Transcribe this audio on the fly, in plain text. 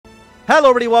Hello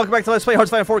everybody, welcome back to Let's Play Hearts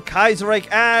for Kaiserreich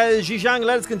as Xinjiang.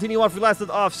 Let us continue off we last left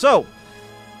off. So,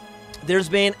 there's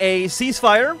been a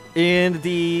ceasefire in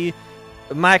the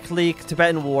Maklik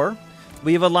Tibetan War.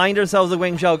 We've aligned ourselves with the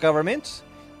Guangzhou government.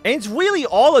 And it's really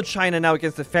all of China now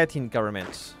against the Fetian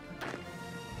government.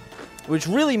 Which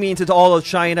really means it's all of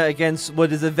China against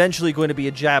what is eventually going to be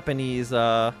a Japanese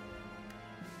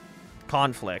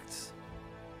conflict.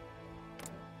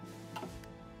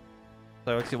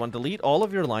 So actually want to delete all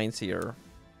of your lines here.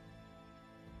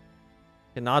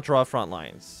 Cannot draw front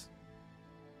lines.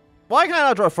 Why can I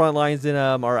not draw front lines in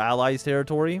our allies'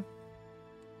 territory?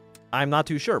 I'm not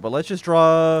too sure, but let's just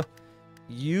draw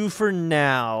you for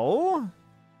now.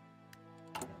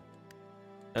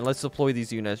 And let's deploy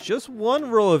these units. Just one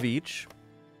row of each.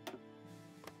 It's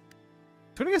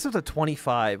going to get us up to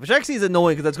 25, which actually is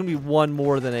annoying because that's going to be one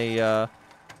more than a...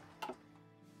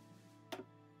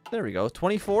 There we go,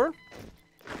 24.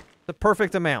 The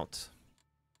perfect amount.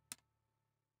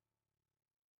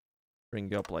 Bring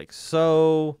you up like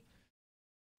so.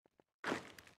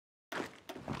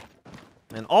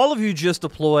 And all of you just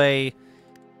deploy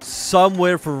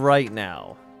somewhere for right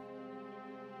now.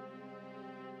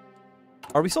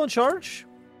 Are we still in charge?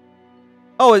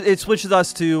 Oh, it switches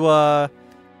us to well,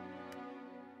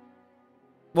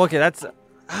 okay, that's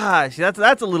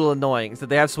a little annoying. So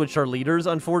they have switched our leaders,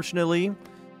 unfortunately.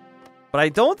 But I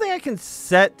don't think I can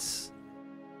set...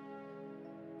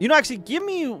 You know, actually, give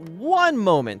me one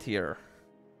moment here.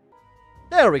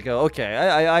 There we go.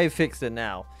 Okay, I fixed it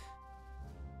now.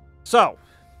 So,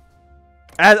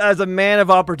 as a man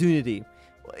of opportunity,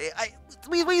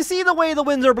 we see the way the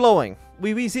winds are blowing.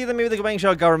 We see that maybe the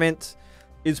Guangzhou government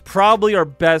is probably our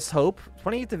best hope.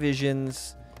 28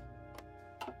 divisions.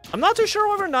 I'm not too sure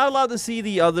why we're not allowed to see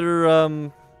the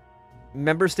other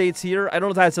member states here. I don't know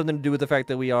if that has something to do with the fact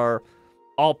that we are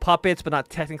all puppets, but not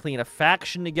technically in a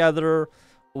faction together,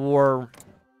 or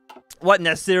what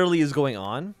necessarily is going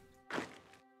on.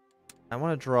 I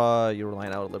want to draw your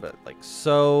line out a little bit, like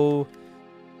so.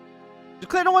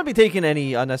 Because I don't want to be taking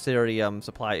any unnecessary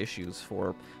supply issues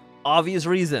for obvious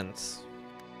reasons.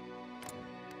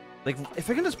 Like, if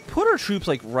I can just put our troops,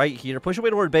 like, right here, push away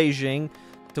toward Beijing,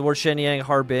 towards Xinjiang,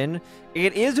 Harbin,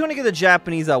 it is going to get the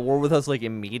Japanese at war with us, like,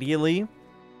 immediately.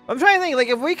 I'm trying to think, like,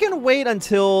 if we can wait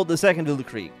until the Second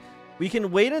Krieg, we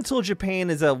can wait until Japan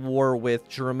is at war with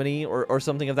Germany or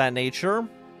something of that nature.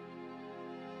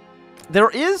 There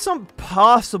is some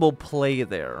possible play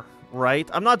there, right?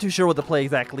 I'm not too sure what the play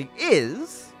exactly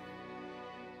is,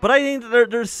 but I think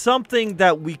there's something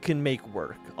that we can make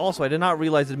work. Also, I did not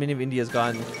realize that many of India's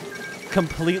gone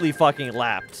completely fucking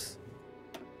lapped.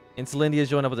 Until India's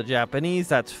joined up with the Japanese,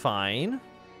 that's fine.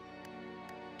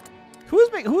 Who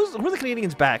are the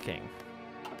Canadians backing?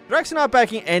 They're actually not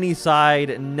backing any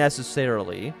side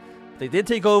necessarily. They did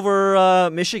take over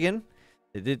Michigan.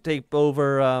 They did take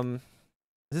over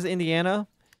is this Indiana?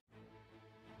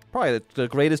 Probably the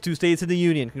greatest two states in the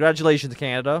Union. Congratulations,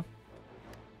 Canada.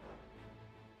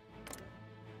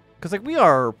 Because, like, we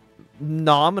are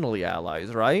nominally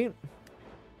allies, right?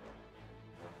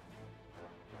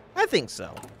 I think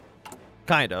so.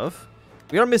 Kind of.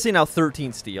 We are missing out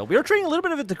 13 steel. We are trading a little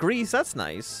bit of it to Greece. That's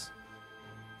nice.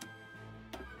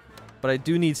 But I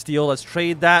do need steel. Let's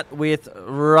trade that with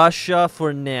Russia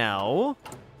for now.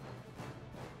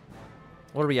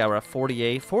 What are we at? We're at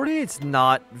 48. 48's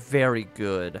not very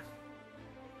good.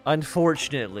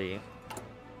 Unfortunately.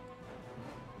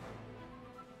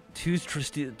 Two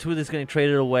of this getting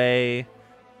traded away.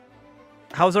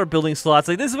 How's our building slots?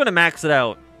 Like, this is going to max it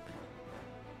out.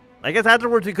 I guess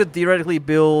afterwards we could theoretically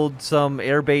build some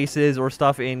air bases or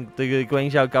stuff in the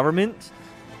Guangzhou government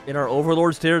in our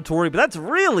overlord's territory, but that's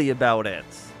really about it.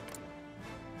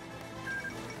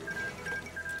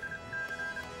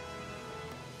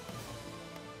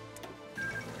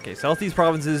 Okay, Southeast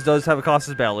provinces does have a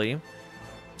casus belli.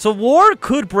 So war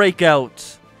could break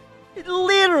out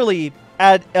literally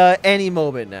at any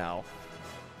moment now.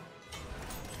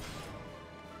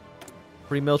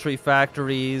 Free military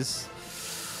factories.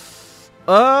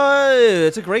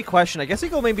 It's a great question. I guess we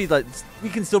go maybe like we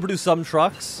can still produce some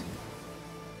trucks.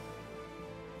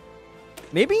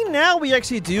 Maybe now we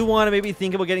actually do want to maybe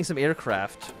think about getting some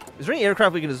aircraft. Is there any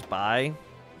aircraft we can just buy?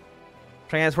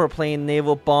 Transport plane,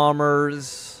 naval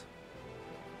bombers,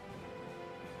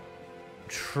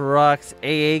 trucks,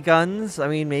 AA guns. I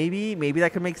mean, maybe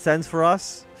that could make sense for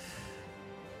us.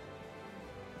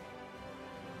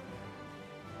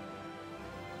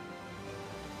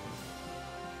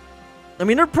 I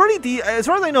mean, they're pretty as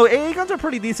far as I know, AA guns are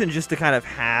pretty decent just to kind of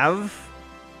have.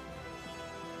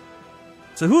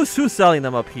 So who's selling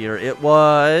them up here? It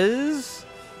was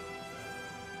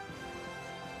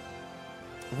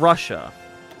Russia.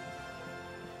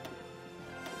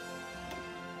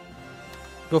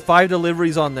 Go 5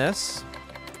 deliveries on this.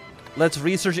 Let's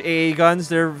research AA guns.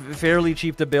 They're fairly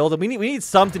cheap to build. And we need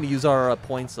something to use our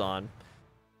points on.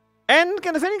 And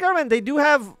the defending government, they do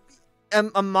have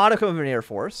a modicum of an air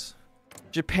force.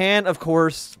 Japan, of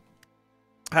course,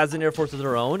 has an air force of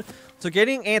their own. So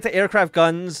getting anti-aircraft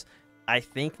guns, I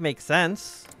think, makes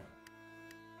sense.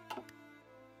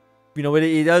 You know,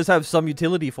 it does have some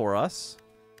utility for us.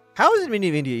 How is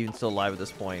India even still alive at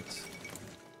this point?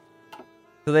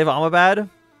 Do they have Ahmedabad?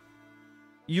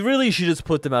 You really should just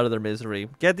put them out of their misery.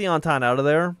 Get the Entente out of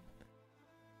there.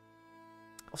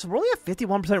 So we're only at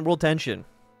 51% world tension.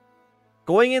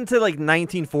 Going into, like,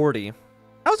 1940.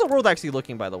 How's the world actually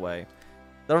looking, by the way?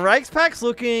 The Reichspact's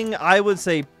looking, I would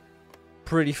say,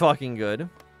 pretty fucking good.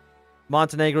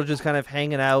 Montenegro just kind of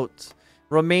hanging out.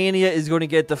 Romania is going to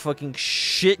get the fucking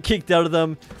shit kicked out of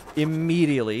them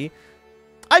immediately.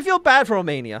 I feel bad for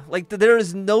Romania. Like, there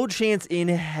is no chance in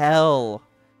hell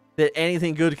that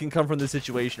anything good can come from this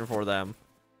situation for them.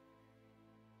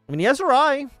 I mean, the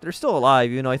SRI, they're still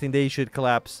alive. You know, I think they should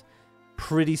collapse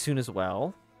pretty soon as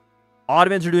well.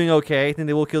 Ottomans are doing okay. I think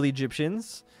they will kill the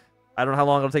Egyptians. I don't know how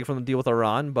long it'll take for them to deal with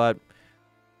Iran, but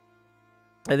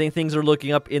I think things are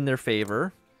looking up in their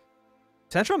favor.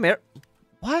 Central America.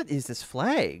 What is this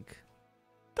flag?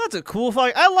 That's a cool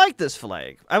flag. I like this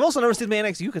flag. I've also never seen them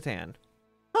annex Yucatan.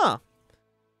 Huh.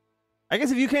 I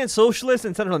guess if Yucatan's socialist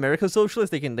and Central America's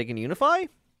socialist, they can unify.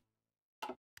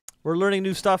 We're learning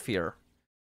new stuff here.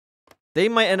 They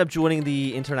might end up joining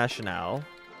the Internationale.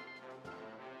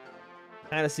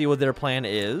 Kind of see what their plan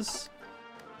is.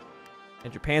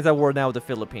 And Japan's at war now with the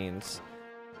Philippines.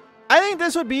 I think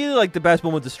this would be like the best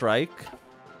moment to strike.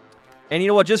 And you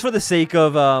know what? Just for the sake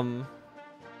of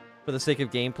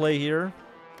gameplay here,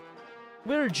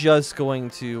 we're just going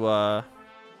to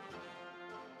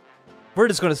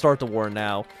start the war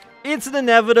now. It's an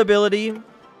inevitability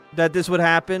that this would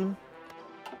happen.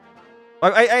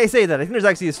 I say that. I think there's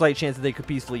actually a slight chance that they could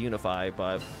peacefully unify,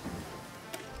 but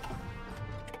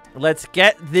let's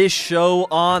get this show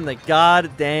on the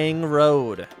god-dang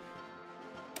road.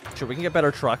 Sure, we can get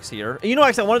better trucks here. You know,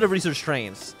 actually, I wanted to research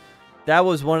trains. That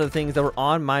was one of the things that were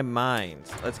on my mind.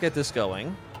 Let's get this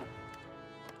going.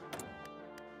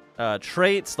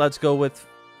 Traits, let's go with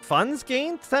funds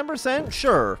gained 10%?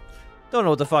 Sure. Don't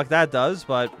know what the fuck that does,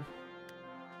 but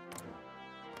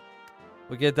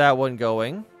we'll get that one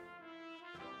going.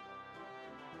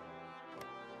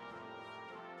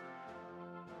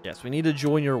 Yes, we need to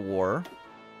join your war.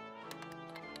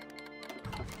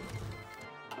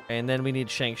 And then we need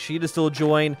Shaanxi to still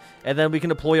join, and then we can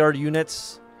deploy our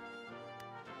units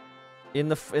in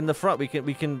the front. We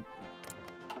can.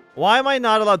 Why am I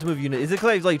not allowed to move units? Is it because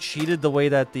I like cheated the way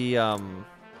that the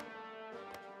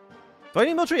Do I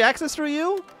need military access through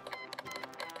you?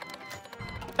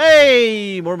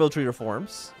 Hey, more military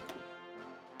reforms.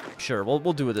 Sure, we'll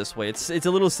do it this way. It's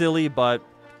a little silly, but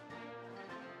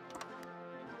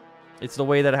it's the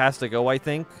way that it has to go, I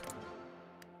think.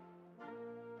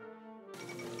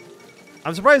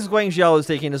 I'm surprised Guangzhou is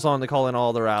taking this on to call in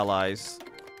all their allies.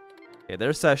 Okay,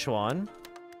 there's Szechuan.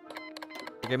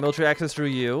 Okay, military access through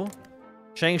you.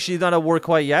 Shaanxi's not at war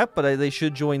quite yet, but they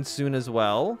should join soon as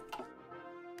well.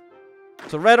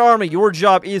 So Red Army, your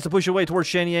job is to push your way towards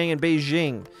Shenyang and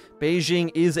Beijing.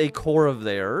 Beijing is a core of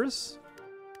theirs.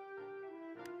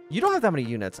 You don't have that many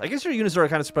units. I guess your units are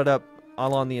kind of spread up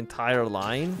along the entire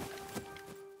line.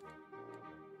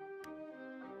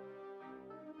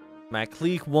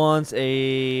 MacLeek wants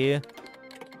a...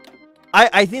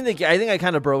 I think I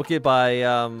kind of broke it by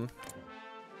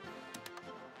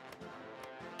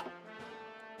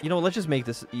you know, let's just make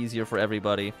this easier for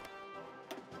everybody.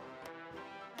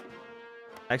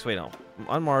 Actually, wait, no.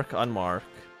 Unmark, unmark.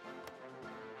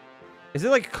 Is it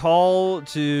like call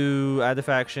to add the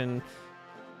faction?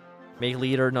 Make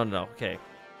leader? No, no, no. Okay.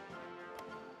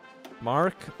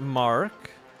 Mark,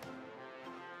 mark.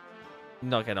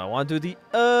 No, okay, no. I want to do it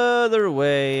the other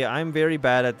way. I'm very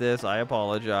bad at this. I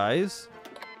apologize.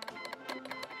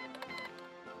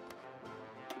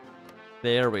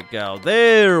 There we go.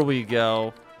 There we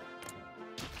go.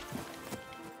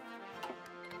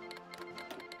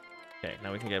 Okay,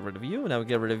 now we can get rid of you. Now we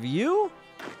get rid of you.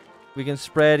 We can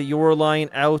spread your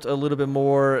line out a little bit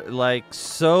more like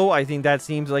so. I think that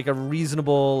seems like a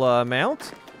reasonable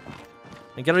amount.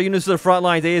 And get our units to the front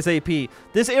lines ASAP.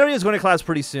 This area is going to collapse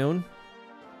pretty soon.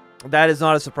 That is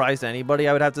not a surprise to anybody,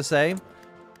 I would have to say.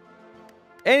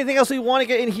 Anything else we want to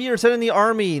get in here? Send in the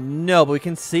army? No, but we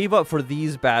can save up for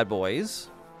these bad boys.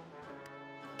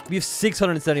 We have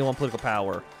 671 political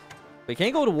power. We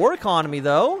can't go to war economy,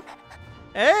 though.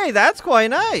 Hey, that's quite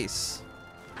nice.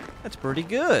 That's pretty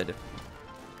good.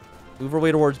 Move our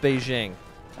way towards Beijing.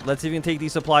 Let's see if we can take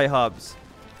these supply hubs.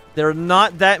 There are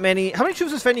not that many. How many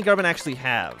troops does defending government actually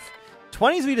have?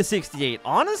 20 to 68.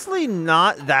 Honestly,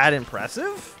 not that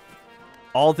impressive.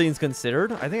 All things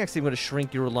considered. I think actually I'm going to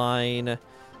shrink your line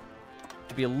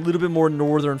to be a little bit more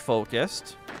northern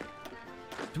focused.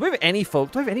 Do we have any do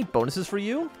I have any bonuses for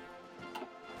you?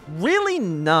 Really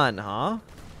none, huh?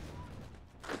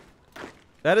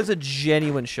 That is a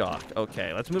genuine shock.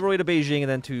 Okay, let's move our way to Beijing and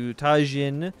then to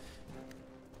Taijin.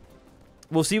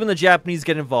 We'll see when the Japanese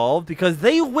get involved, because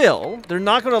they will. They're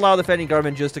not going to allow the defending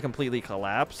government just to completely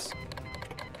collapse.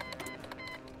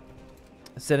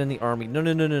 Send in the army. No,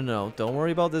 no, no, no, no. Don't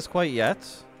worry about this quite yet.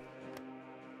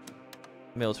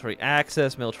 Military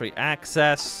access, military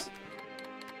access.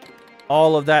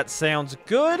 All of that sounds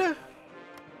good.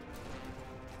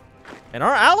 And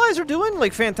our allies are doing,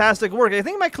 like, fantastic work. I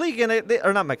think my clique, and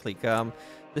or not my clique,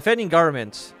 defending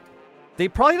government, they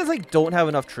probably just, like, don't have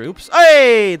enough troops.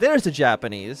 Hey, there's the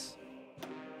Japanese.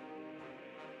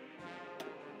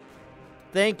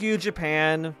 Thank you,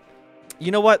 Japan.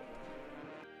 You know what?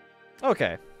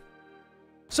 Okay.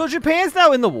 So Japan's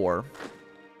now in the war.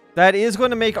 That is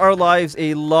going to make our lives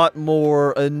a lot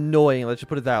more annoying. Let's just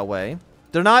put it that way.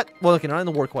 They're not, well, okay, not in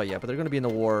the war quite yet, but they're going to be in the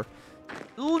war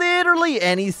literally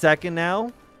any second now.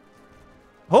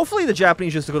 Hopefully the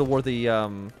Japanese just go to war with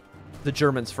the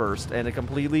Germans first and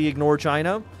completely ignore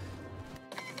China.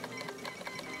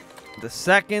 The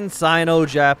second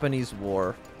Sino-Japanese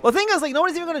war. Well, the thing is, like,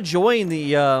 nobody's even going to join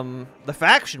the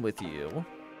faction with you.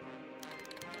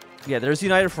 Yeah, there's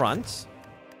United Front.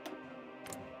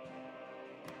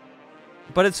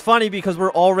 But it's funny because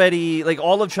we're already, like,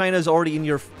 all of China is already in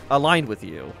your aligned with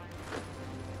you.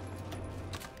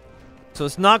 So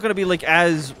it's not going to be, like,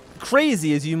 as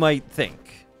crazy as you might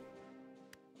think.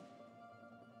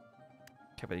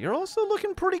 Okay, but you're also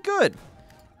looking pretty good.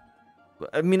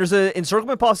 I mean, there's an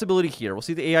encirclement possibility here. We'll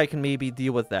see if the AI can maybe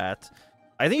deal with that.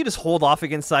 I think you just hold off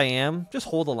against Siam. Just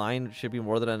hold the line. It should be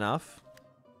more than enough.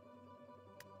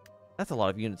 That's a lot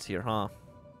of units here, huh?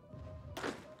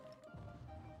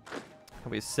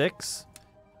 Probably 6.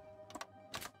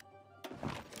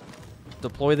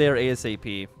 Deploy there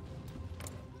ASAP.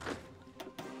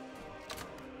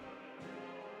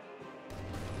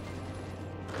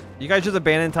 You guys just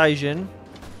abandoned Taijin.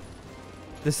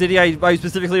 The city I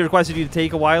specifically requested you to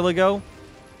take a while ago.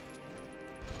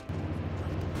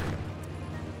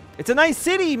 It's a nice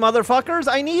city, motherfuckers.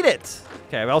 I need it.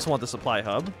 Okay, I also want the supply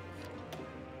hub.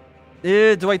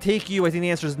 Do I take you? I think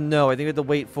the answer is no. I think we have to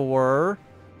wait for...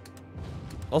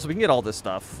 Also, we can get all this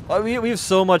stuff. We have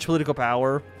so much political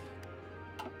power.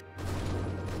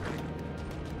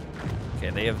 Okay,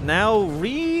 they have now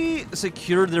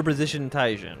re-secured their position in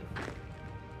Taijin.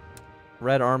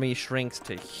 Red Army shrinks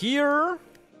to here.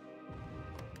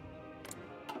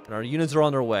 And our units are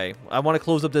on their way. I want to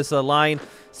close up this line.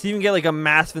 See if we can get like a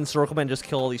massive encirclement and just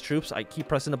kill all these troops. I keep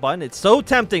pressing the button. It's so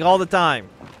tempting all the time.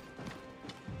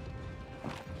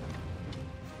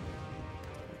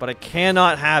 But I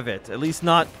cannot have it. At least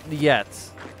not yet.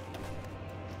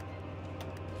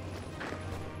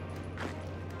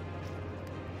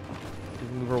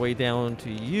 Move our way down to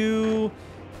you.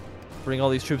 Bring all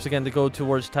these troops again to go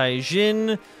towards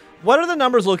Taijin. What are the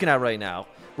numbers looking at right now?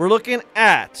 We're looking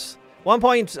at about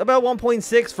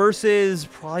 1.6 versus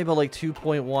probably about like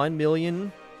 2.1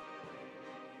 million.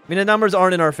 I mean, the numbers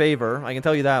aren't in our favor. I can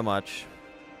tell you that much.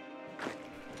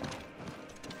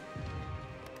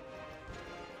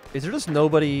 Is there just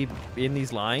nobody in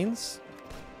these lines?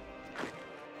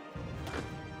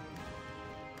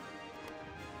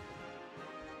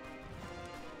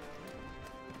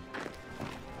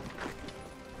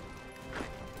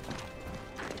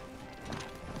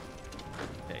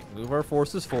 Okay, move our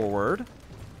forces forward.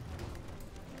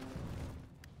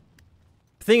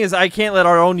 The thing is, I can't let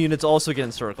our own units also get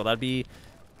encircled. That'd be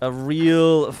a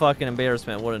real fucking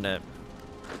embarrassment, wouldn't it?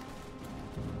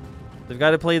 They've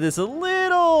got to play this a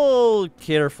little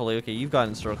carefully. Okay, you've got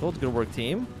encircled. Good work,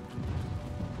 team.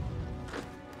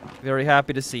 Very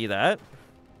happy to see that.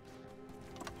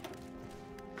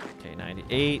 Okay,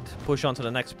 98. Push on to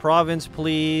the next province,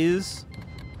 please.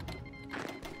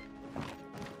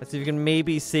 Let's see if we can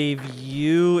maybe save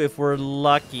you if we're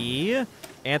lucky.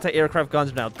 Anti-aircraft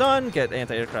guns are now done. Get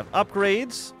anti-aircraft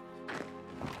upgrades.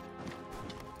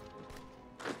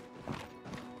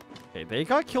 Okay, they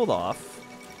got killed off.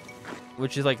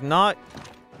 Which is, like, not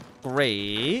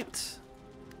great.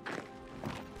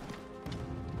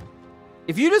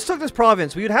 If you just took this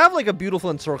province, we would have, like, a beautiful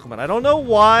encirclement. I don't know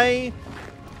why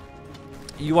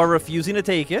you are refusing to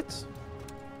take it.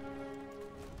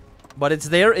 But it's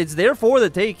there for the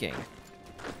taking.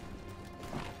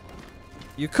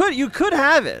 You could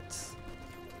have it.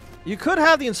 You could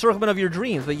have the encirclement of your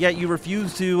dreams, but yet you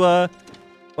refuse to, what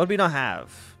do we not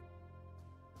have?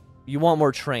 You want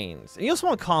more trains. And you also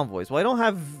want convoys. Well, I don't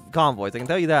have convoys, I can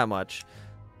tell you that much.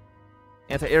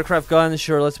 Anti-aircraft guns,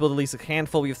 sure, let's build at least a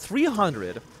handful. We have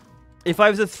 300. If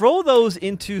I was to throw those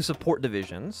into support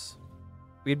divisions,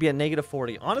 we'd be at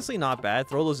 -40. Honestly, not bad.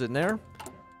 Throw those in there.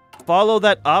 Follow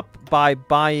that up by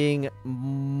buying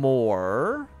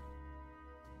more.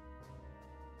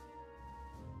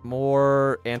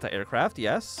 More anti-aircraft,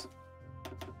 yes.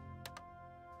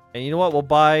 And you know what? We'll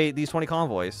buy these 20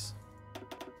 convoys.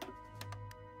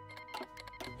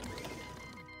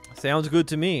 Sounds good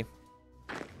to me.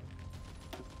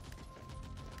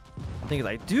 The thing is,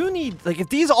 I do need... Like,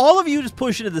 if all of you just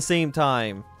push it at the same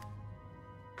time...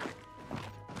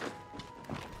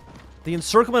 The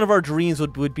encirclement of our dreams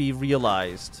would be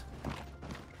realized.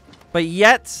 But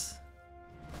yet...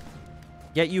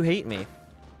 Yet you hate me.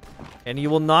 And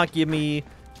you will not give me...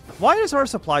 Why is our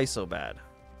supply so bad?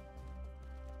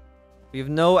 We have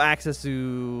no access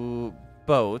to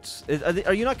boats.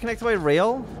 Are you not connected by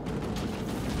rail?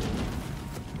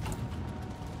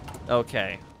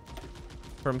 Okay.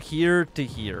 From here to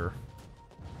here.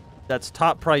 That's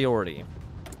top priority.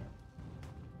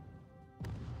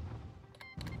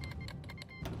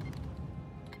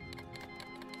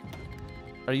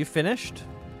 Are you finished?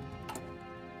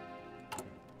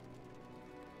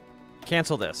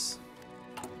 Cancel this.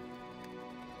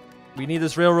 We need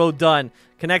this railroad done.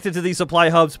 Connected to these supply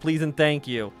hubs, please and thank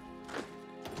you.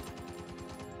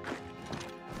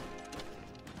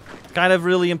 It's kind of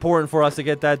really important for us to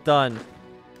get that done.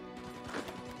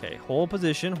 Okay, hold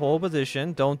position, hold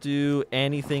position. Don't do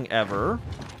anything ever.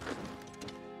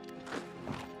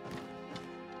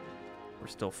 We're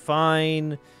still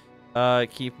fine.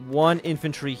 Keep one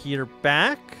infantry here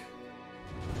back.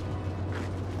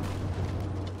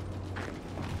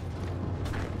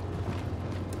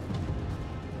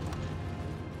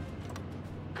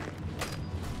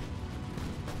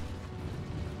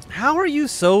 How are you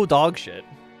so dog shit?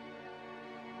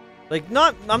 Like,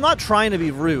 I'm not trying to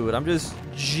be rude. I'm just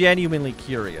genuinely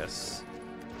curious.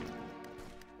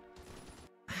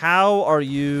 How are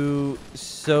you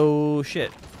so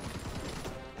shit?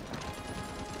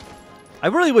 I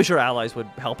really wish our allies would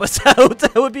help us out.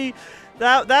 That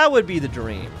would be the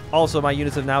dream. Also, my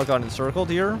units have now gone encircled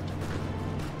here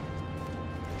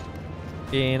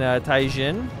in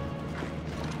Taijin,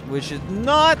 which is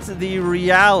not the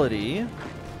reality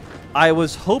I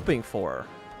was hoping for.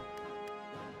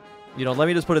 You know, let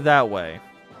me just put it that way.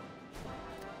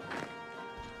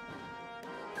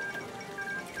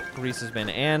 Greece has been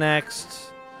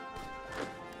annexed.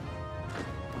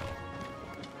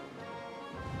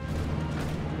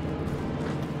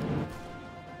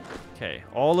 Okay,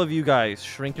 all of you guys,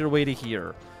 shrink your way to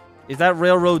here. Is that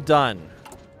railroad done?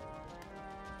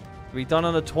 It'll be done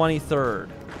on the 23rd.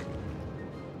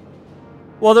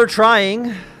 Well, they're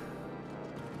trying.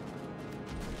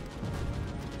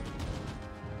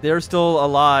 They're still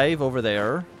alive over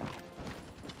there.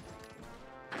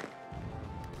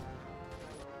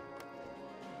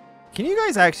 Can you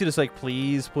guys actually just, like,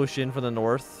 please push in from the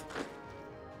north?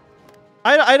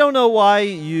 I don't know why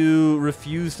you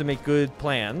refuse to make good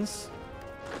plans.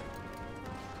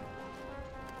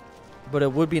 But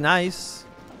it would be nice.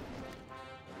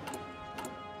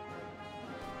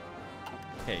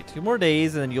 Okay, 2 more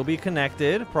days and then you'll be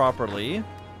connected properly.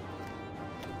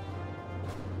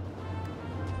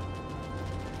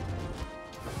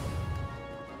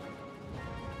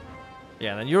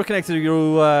 Yeah, and then you're connected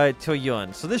to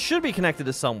Yun. So this should be connected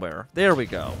to somewhere. There we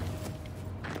go.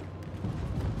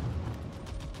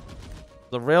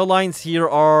 The rail lines here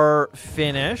are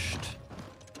finished.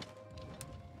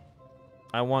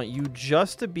 I want you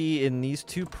just to be in these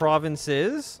 2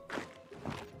 provinces.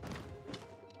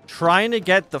 Trying to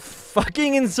get the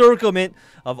fucking encirclement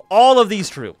of all of these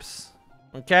troops.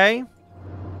 Okay?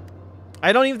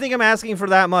 I don't even think I'm asking for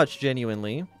that much,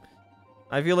 genuinely.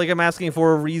 I feel like I'm asking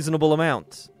for a reasonable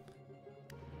amount.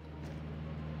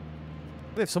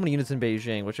 We have so many units in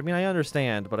Beijing, which, I mean, I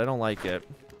understand, but I don't like it.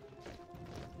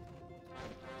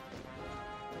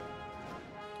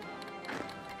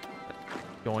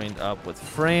 Joined up with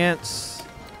France.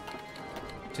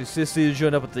 Two Sicily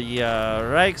joined up with the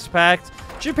Reichspakt.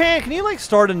 Japan, can you, like,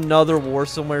 start another war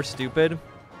somewhere stupid?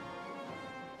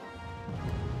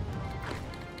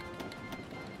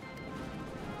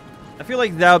 I feel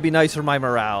like that would be nice for my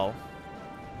morale.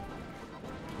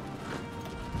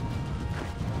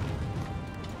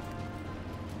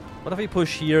 What if we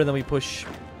push here and then we push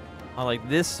on, like,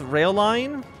 this rail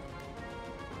line?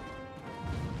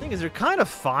 Thing is, they're kind of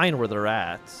fine where they're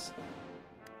at.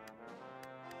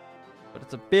 But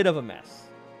it's a bit of a mess.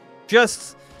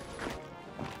 Just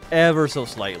ever so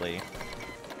slightly.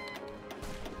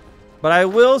 But I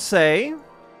will say,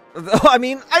 I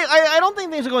mean, I don't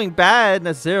think things are going bad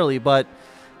necessarily, but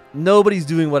nobody's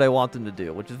doing what I want them to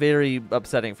do, which is very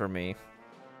upsetting for me.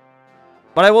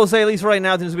 But I will say, at least for right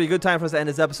now, I think this will be a good time for us to end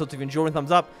this episode. So if you enjoyed,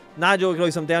 thumbs up. Not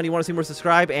enjoyed, thumbs down. You want to see more,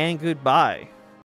 subscribe, and goodbye.